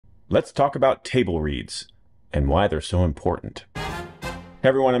Let's talk about table reads and why they're so important. Hey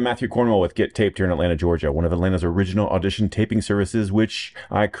everyone, I'm Matthew Cornwell with Get Taped here in Atlanta, Georgia, one of Atlanta's original audition taping services, which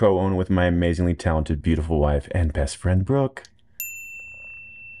I co-own with my amazingly talented, beautiful wife and best friend, Brooke.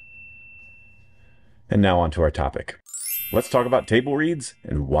 And now on to our topic. Let's talk about table reads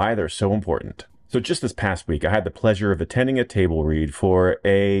and why they're so important. So just this past week, I had the pleasure of attending a table read for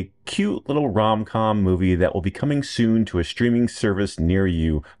a cute little rom-com movie that will be coming soon to a streaming service near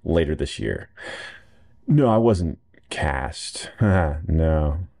you later this year. No, I wasn't cast.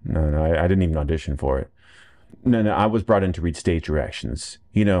 No, I didn't even audition for it. No, I was brought in to read stage directions.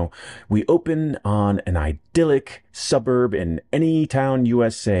 You know, we open on an idyllic suburb in any town,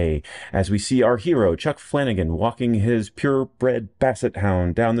 USA, as we see our hero, Chuck Flanagan, walking his purebred basset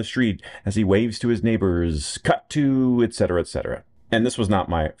hound down the street as he waves to his neighbors, cut to, etc., etc. And this was not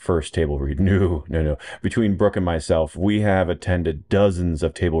my first table read. No. Between Brooke and myself, we have attended dozens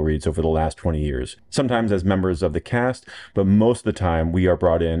of table reads over the last 20 years, sometimes as members of the cast, but most of the time we are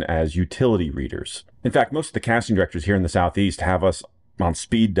brought in as utility readers. In fact, most of the casting directors here in the Southeast have us on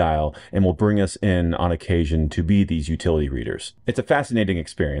speed dial and will bring us in on occasion to be these utility readers. It's a fascinating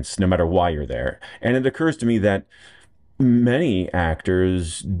experience, no matter why you're there. And it occurs to me that many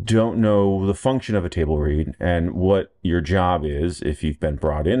actors don't know the function of a table read and what your job is if you've been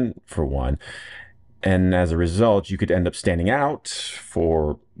brought in for one. And as a result, you could end up standing out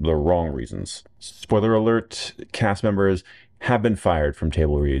for the wrong reasons. Spoiler alert, cast members have been fired from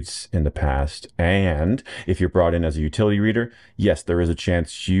table reads in the past. And if you're brought in as a utility reader, yes, there is a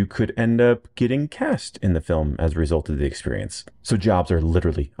chance you could end up getting cast in the film as a result of the experience. So jobs are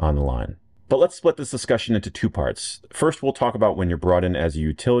literally on the line. But let's split this discussion into two parts. First, we'll talk about when you're brought in as a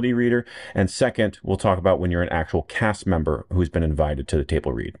utility reader. And second, we'll talk about when you're an actual cast member who's been invited to the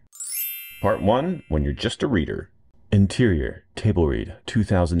table read. Part 1, when you're just a reader. Interior Table Read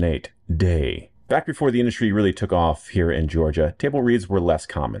 2008 Day. Back before the industry really took off here in Georgia, table reads were less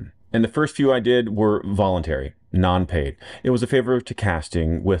common. And the first few I did were voluntary, non-paid. It was a favor to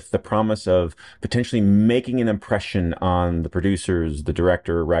casting with the promise of potentially making an impression on the producers, the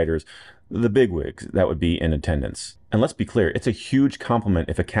director, writers, the bigwigs that would be in attendance. And let's be clear, it's a huge compliment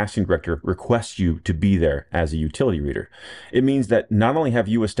if a casting director requests you to be there as a utility reader. It means that not only have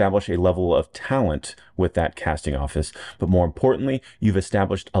you established a level of talent with that casting office, but more importantly, you've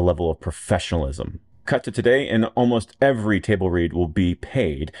established a level of professionalism. Cut to today, and almost every table read will be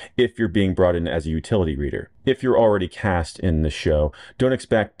paid if you're being brought in as a utility reader. If you're already cast in the show, don't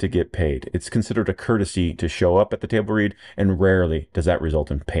expect to get paid. It's considered a courtesy to show up at the table read, and rarely does that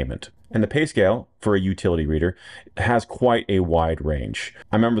result in payment. And the pay scale for a utility reader has quite a wide range.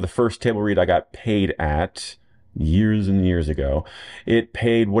 I remember the first table read I got paid at years and years ago. It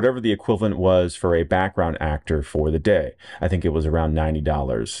paid whatever the equivalent was for a background actor for the day. I think it was around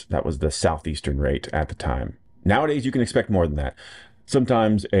 $90. That was the Southeastern rate at the time. Nowadays, you can expect more than that.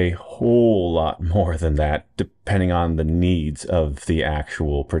 Sometimes a whole lot more than that, depending on the needs of the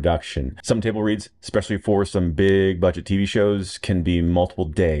actual production. Some table reads, especially for some big budget TV shows, can be multiple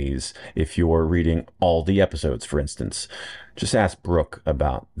days if you're reading all the episodes, for instance. Just ask Brooke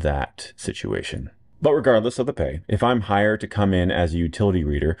about that situation. But regardless of the pay, if I'm hired to come in as a utility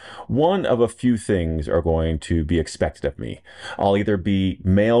reader, one of a few things are going to be expected of me. I'll either be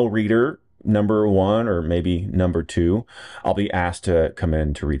male reader number 1 or maybe number 2. I'll be asked to come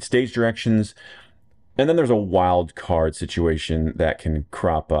in to read stage directions. And then there's a wild card situation that can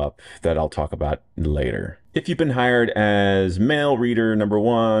crop up that I'll talk about later. If you've been hired as male reader number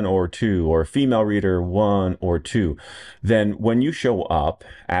 1 or 2 or female reader 1 or 2, then when you show up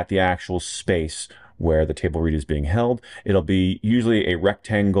at the actual space where the table read is being held, it'll be usually a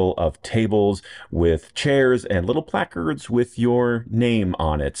rectangle of tables with chairs and little placards with your name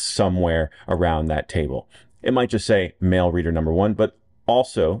on it somewhere around that table. It might just say male reader number 1, but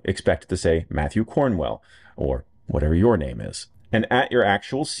also expect it to say Matthew Cornwell or whatever your name is. And at your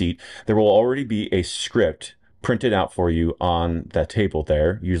actual seat, there will already be a script printed out for you on that table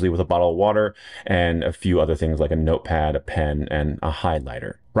there, usually with a bottle of water and a few other things like a notepad, a pen, and a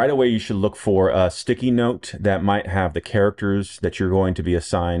highlighter. Right away, you should look for a sticky note that might have the characters that you're going to be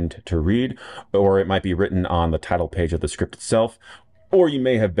assigned to read, or it might be written on the title page of the script itself, or you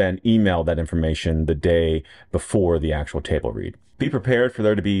may have been emailed that information the day before the actual table read. Be prepared for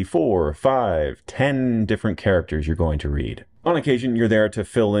there to be 4, 5, 10 different characters you're going to read. On occasion, you're there to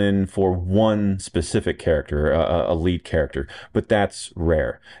fill in for one specific character, a lead character, but that's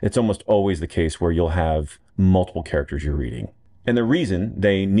rare. It's almost always the case where you'll have multiple characters you're reading. And the reason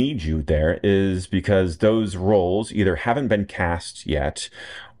they need you there is because those roles either haven't been cast yet,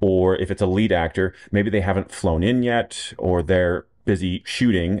 or if it's a lead actor, maybe they haven't flown in yet, or they're busy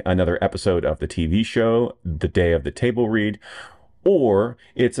shooting another episode of the TV show the day of the table read, or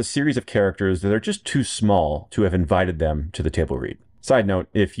it's a series of characters that are just too small to have invited them to the table read. Side note,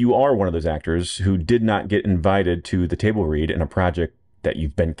 if you are one of those actors who did not get invited to the table read in a project that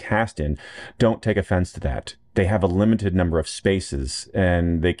you've been cast in, don't take offense to that. They have a limited number of spaces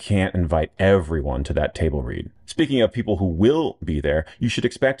and they can't invite everyone to that table read. Speaking of people who will be there, you should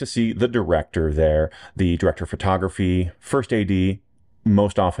expect to see the director there, the director of photography, first AD,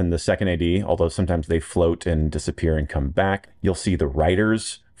 most often the second AD, although sometimes they float and disappear and come back. You'll see the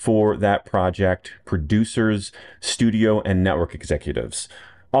writers for that project, producers, studio and network executives.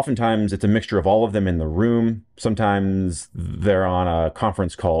 Oftentimes, it's a mixture of all of them in the room. Sometimes they're on a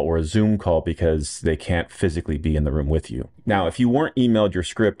conference call or a Zoom call because they can't physically be in the room with you. Now, if you weren't emailed your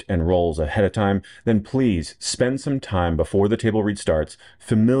script and roles ahead of time, then please spend some time before the table read starts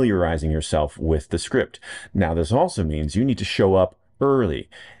familiarizing yourself with the script. Now, this also means you need to show up early.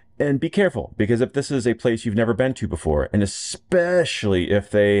 And be careful, because if this is a place you've never been to before, and especially if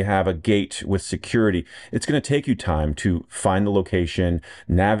they have a gate with security, it's going to take you time to find the location,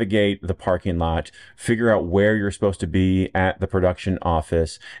 navigate the parking lot, figure out where you're supposed to be at the production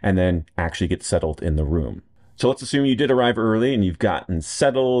office, and then actually get settled in the room. So let's assume you did arrive early and you've gotten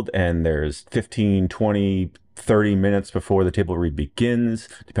settled and there's 15, 20, 30 minutes before the table read begins,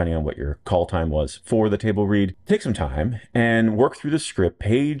 depending on what your call time was for the table read. Take some time and work through the script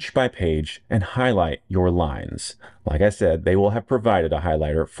page by page and highlight your lines. Like I said, they will have provided a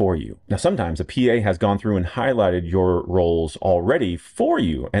highlighter for you. Now, sometimes a PA has gone through and highlighted your roles already for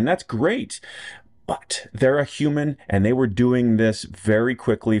you, and that's great. But they're a human and they were doing this very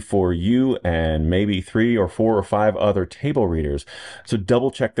quickly for you and maybe 3 or 4 or 5 other table readers. So double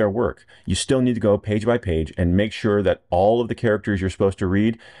check their work. You still need to go page by page and make sure that all of the characters you're supposed to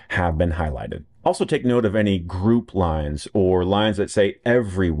read have been highlighted. Also take note of any group lines or lines that say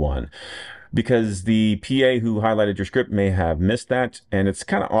everyone, because the PA who highlighted your script may have missed that. And it's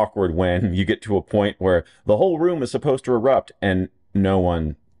kind of awkward when you get to a point where the whole room is supposed to erupt and no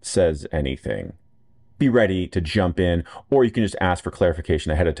one says anything. Be ready to jump in, or you can just ask for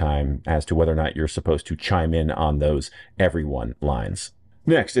clarification ahead of time as to whether or not you're supposed to chime in on those everyone lines.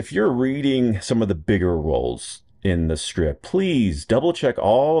 Next, if you're reading some of the bigger roles in the script, please double check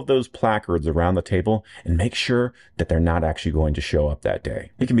all of those placards around the table and make sure that they're not actually going to show up that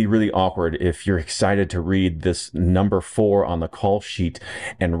day. It can be really awkward if you're excited to read this number 4 on the call sheet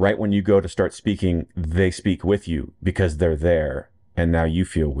and right when you go to start speaking, they speak with you because they're there and now you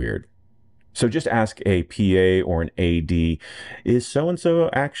feel weird. So just ask a PA or an AD, is so-and-so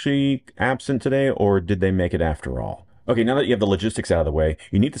actually absent today or did they make it after all? Okay, now that you have the logistics out of the way,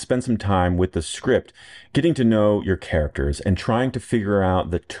 you need to spend some time with the script, getting to know your characters and trying to figure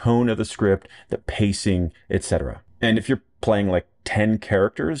out the tone of the script, the pacing, etc. And if you're playing like 10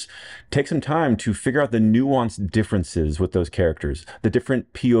 characters, take some time to figure out the nuanced differences with those characters, the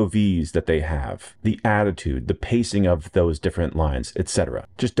different POVs that they have, the attitude, the pacing of those different lines, etc.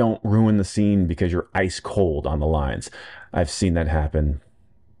 Just don't ruin the scene because you're ice cold on the lines. I've seen that happen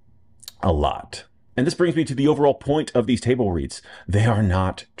a lot. And this brings me to the overall point of these table reads. They are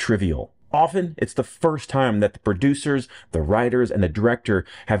not trivial. Often, it's the first time that the producers, the writers, and the director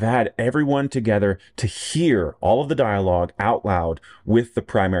have had everyone together to hear all of the dialogue out loud with the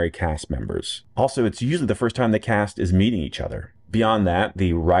primary cast members. Also, it's usually the first time the cast is meeting each other. Beyond that,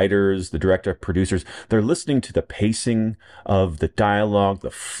 the writers, the director, producers, they're listening to the pacing of the dialogue,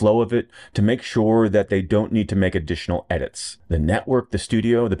 the flow of it, to make sure that they don't need to make additional edits. The network, the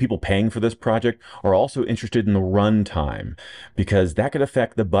studio, the people paying for this project are also interested in the runtime, because that could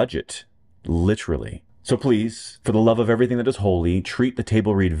affect the budget. Literally. So please, for the love of everything that is holy, treat the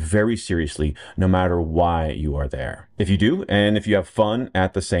table read very seriously, no matter why you are there. If you do, and if you have fun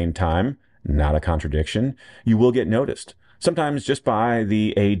at the same time, not a contradiction, you will get noticed. Sometimes just by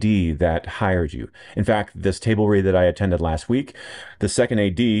the AD that hired you. In fact, this table read that I attended last week, the second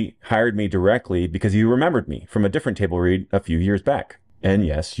AD hired me directly because he remembered me from a different table read a few years back. And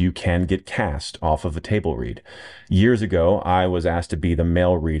yes, you can get cast off of a table read. Years ago, I was asked to be the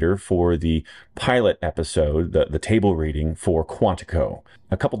male reader for the pilot episode, the table reading for Quantico.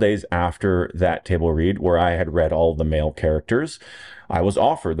 A couple days after that table read, where I had read all the male characters, I was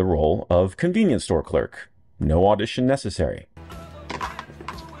offered the role of convenience store clerk. No audition necessary.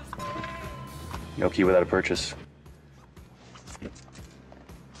 No key without a purchase.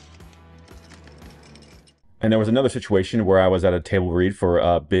 And there was another situation where I was at a table read for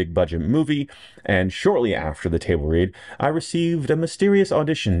a big budget movie, and shortly after the table read, I received a mysterious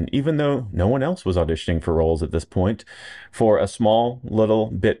audition, even though no one else was auditioning for roles at this point, for a small little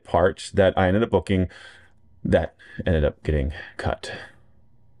bit part that I ended up booking That ended up getting cut.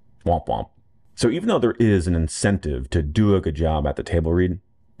 Womp womp. So even though there is an incentive to do a good job at the table read,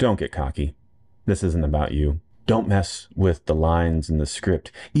 don't get cocky. This isn't about you. Don't mess with the lines in the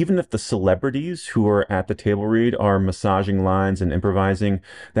script. Even if the celebrities who are at the table read are massaging lines and improvising,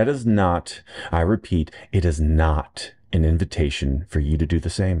 that is not, I repeat, it is not an invitation for you to do the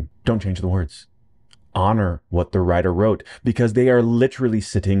same. Don't change the words. Honor what the writer wrote because they are literally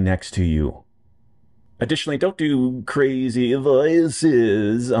sitting next to you. Additionally, don't do crazy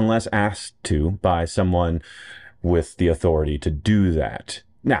voices unless asked to by someone with the authority to do that.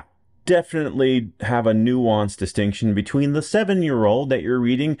 Now, definitely have a nuanced distinction between the 7-year-old that you're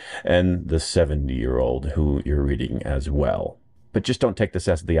reading and the 70-year-old who you're reading as well. But just don't take this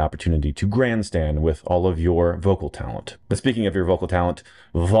as the opportunity to grandstand with all of your vocal talent. But speaking of your vocal talent,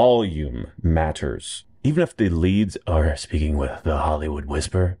 volume matters. Even if the leads are speaking with the Hollywood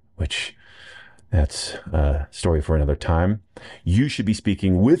whisper, which that's a story for another time, you should be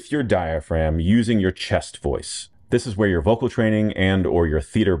speaking with your diaphragm using your chest voice. This is where your vocal training and or your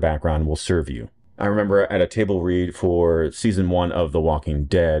theater background will serve you. I remember at a table read for season 1 of The Walking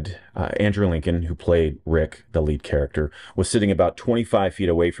Dead, Andrew Lincoln, who played Rick, the lead character, was sitting about 25 feet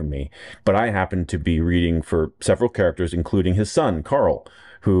away from me, but I happened to be reading for several characters, including his son, Carl,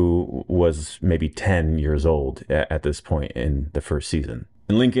 who was maybe 10 years old at this point in the first season.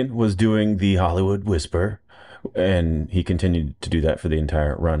 And Lincoln was doing the Hollywood whisper, and he continued to do that for the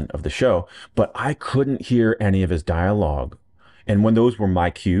entire run of the show, but I couldn't hear any of his dialogue. And when those were my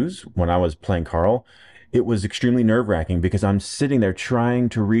cues, when I was playing Carl, it was extremely nerve-wracking because I'm sitting there trying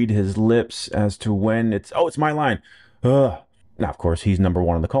to read his lips as to when it's my line. Ugh. Now, of course, he's number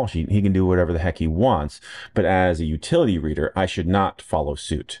 1 on the call sheet. He can do whatever the heck he wants. But as a utility reader, I should not follow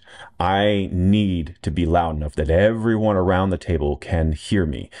suit. I need to be loud enough that everyone around the table can hear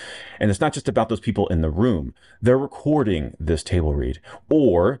me. And it's not just about those people in the room. They're recording this table read.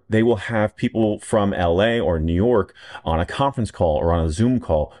 Or they will have people from LA or New York on a conference call or on a Zoom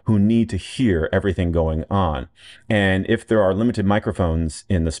call who need to hear everything going on. And if there are limited microphones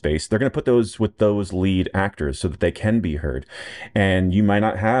in the space, they're going to put those with those lead actors so that they can be heard. And you might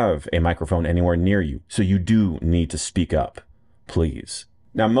not have a microphone anywhere near you, so you do need to speak up, please.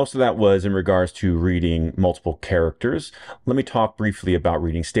 Now, most of that was in regards to reading multiple characters. Let me talk briefly about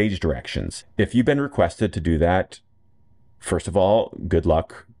reading stage directions. If you've been requested to do that, first of all, good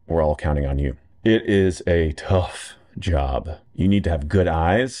luck. We're all counting on you. It is a tough job. You need to have good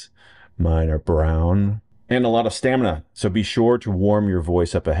eyes. Mine are brown. And a lot of stamina. So be sure to warm your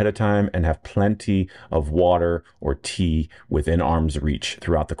voice up ahead of time and have plenty of water or tea within arm's reach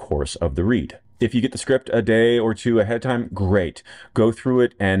throughout the course of the read. If you get the script a day or two ahead of time, great. Go through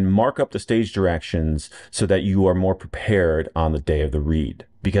it and mark up the stage directions so that you are more prepared on the day of the read.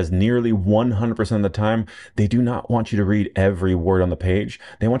 Because nearly 100% of the time, they do not want you to read every word on the page.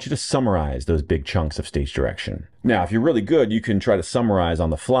 They want you to summarize those big chunks of stage direction. Now, if you're really good, you can try to summarize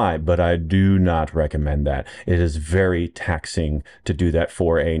on the fly, but I do not recommend that. It is very taxing to do that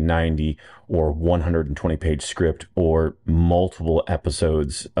for a 90 or 120 page script or multiple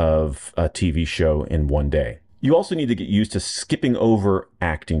episodes of a TV show in one day. You also need to get used to skipping over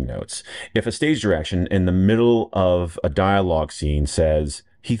acting notes. If a stage direction in the middle of a dialogue scene says,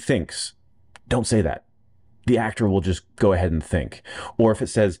 "He thinks," don't say that. The actor will just go ahead and think. Or if it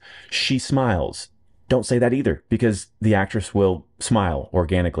says, "She smiles," don't say that either, because the actress will smile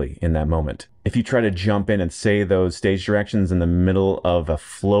organically in that moment. If you try to jump in and say those stage directions in the middle of a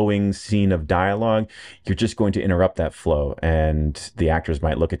flowing scene of dialogue, you're just going to interrupt that flow, and the actors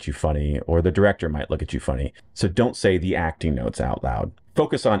might look at you funny, or the director might look at you funny. So don't say the acting notes out loud.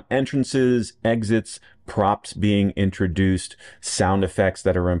 Focus on entrances, exits, props being introduced, sound effects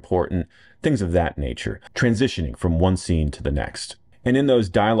that are important, things of that nature, transitioning from one scene to the next. And in those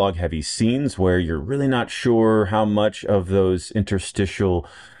dialogue heavy scenes where you're really not sure how much of those interstitial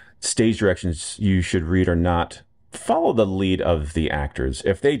stage directions you should read or not, follow the lead of the actors.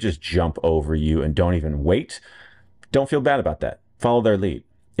 If they just jump over you and don't even wait, don't feel bad about that. Follow their lead.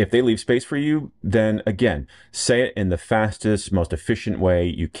 If they leave space for you, then again, say it in the fastest, most efficient way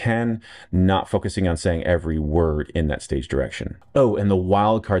you can, not focusing on saying every word in that stage direction. Oh, and the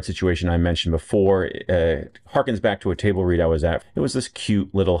wild card situation I mentioned before harkens back to a table read I was at. It was this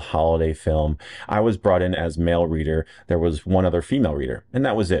cute little holiday film. I was brought in as male reader. There was one other female reader, and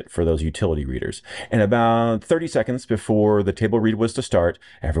that was it for those utility readers. And about 30 seconds before the table read was to start,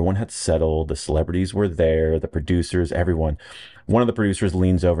 everyone had settled. The celebrities were there, the producers, everyone. One of the producers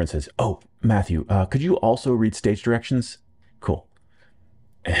leans over and says, "Oh, Matthew, could you also read stage directions?" Cool.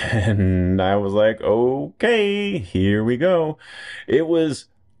 And I was like, okay, here we go. It was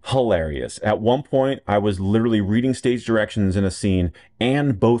Hilarious. At one point, I was literally reading stage directions in a scene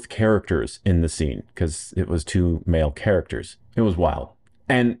and both characters in the scene because it was two male characters. It was wild.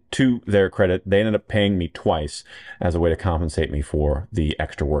 And to their credit, they ended up paying me twice as a way to compensate me for the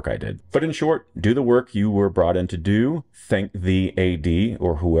extra work I did. But in short, do the work you were brought in to do, thank the AD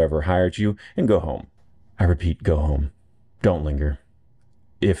or whoever hired you, and go home. I repeat, go home. Don't linger.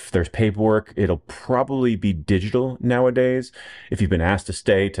 If there's paperwork, it'll probably be digital nowadays. If you've been asked to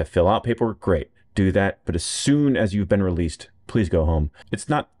stay to fill out paperwork, great, do that. But as soon as you've been released, please go home. It's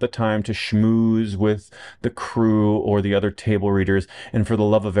not the time to schmooze with the crew or the other table readers. And for the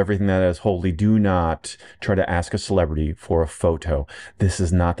love of everything that is holy, do not try to ask a celebrity for a photo. This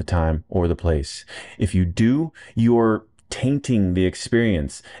is not the time or the place. If you do, you're tainting the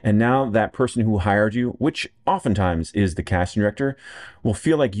experience. And now that person who hired you, which oftentimes is the casting director, will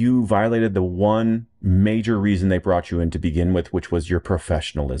feel like you violated the one major reason they brought you in to begin with, which was your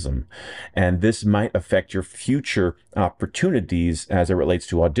professionalism. And this might affect your future opportunities as it relates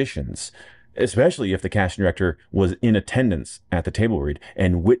to auditions, especially if the casting director was in attendance at the table read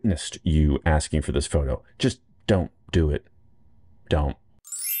and witnessed you asking for this photo. Just don't do it. Don't.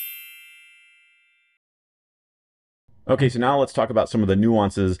 Okay, so now let's talk about some of the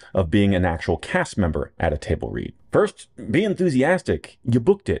nuances of being an actual cast member at a table read. First, be enthusiastic. You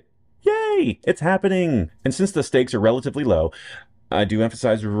booked it. Yay, it's happening. And since the stakes are relatively low, I do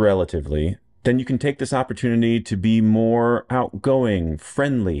emphasize relatively, then you can take this opportunity to be more outgoing,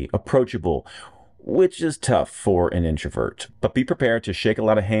 friendly, approachable, which is tough for an introvert. But be prepared to shake a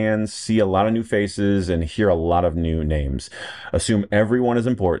lot of hands, see a lot of new faces, and hear a lot of new names. Assume everyone is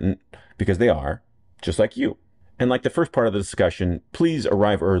important, because they are, just like you. And like the first part of the discussion, please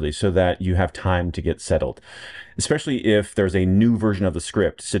arrive early so that you have time to get settled, especially if there's a new version of the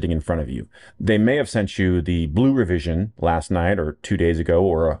script sitting in front of you. They may have sent you the blue revision last night or 2 days ago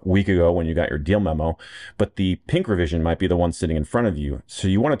or a week ago when you got your deal memo, but the pink revision might be the one sitting in front of you. So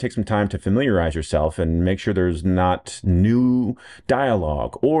you want to take some time to familiarize yourself and make sure there's not new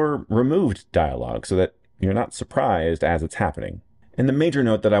dialogue or removed dialogue so that you're not surprised as it's happening. And the major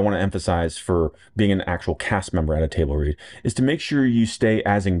note that I want to emphasize for being an actual cast member at a table read is to make sure you stay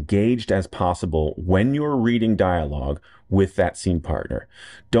as engaged as possible when you're reading dialogue with that scene partner.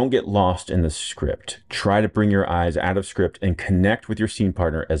 Don't get lost in the script. Try to bring your eyes out of script and connect with your scene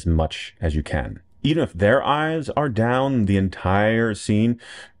partner as much as you can. Even if their eyes are down the entire scene,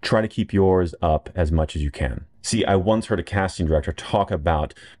 try to keep yours up as much as you can. See, I once heard a casting director talk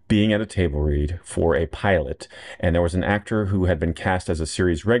about being at a table read for a pilot, and there was an actor who had been cast as a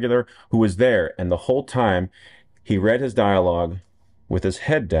series regular who was there, and the whole time he read his dialogue with his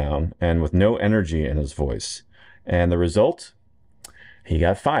head down and with no energy in his voice. And the result? He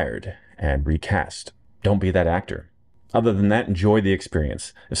got fired and recast. Don't be that actor. Other than that, enjoy the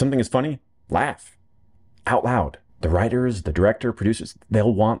experience. If something is funny, laugh out loud. The writers, the director, producers,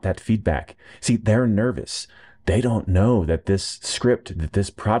 they'll want that feedback. See, they're nervous. They don't know that this script, that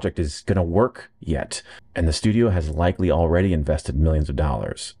this project is going to work yet. And the studio has likely already invested millions of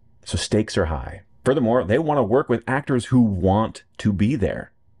dollars. So stakes are high. Furthermore, they want to work with actors who want to be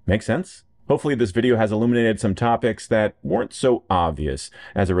there. Make sense? Hopefully this video has illuminated some topics that weren't so obvious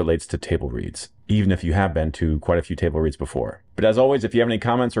as it relates to table reads, even if you have been to quite a few table reads before. But as always, if you have any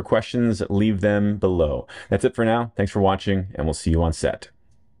comments or questions, leave them below. That's it for now. Thanks for watching, and we'll see you on set.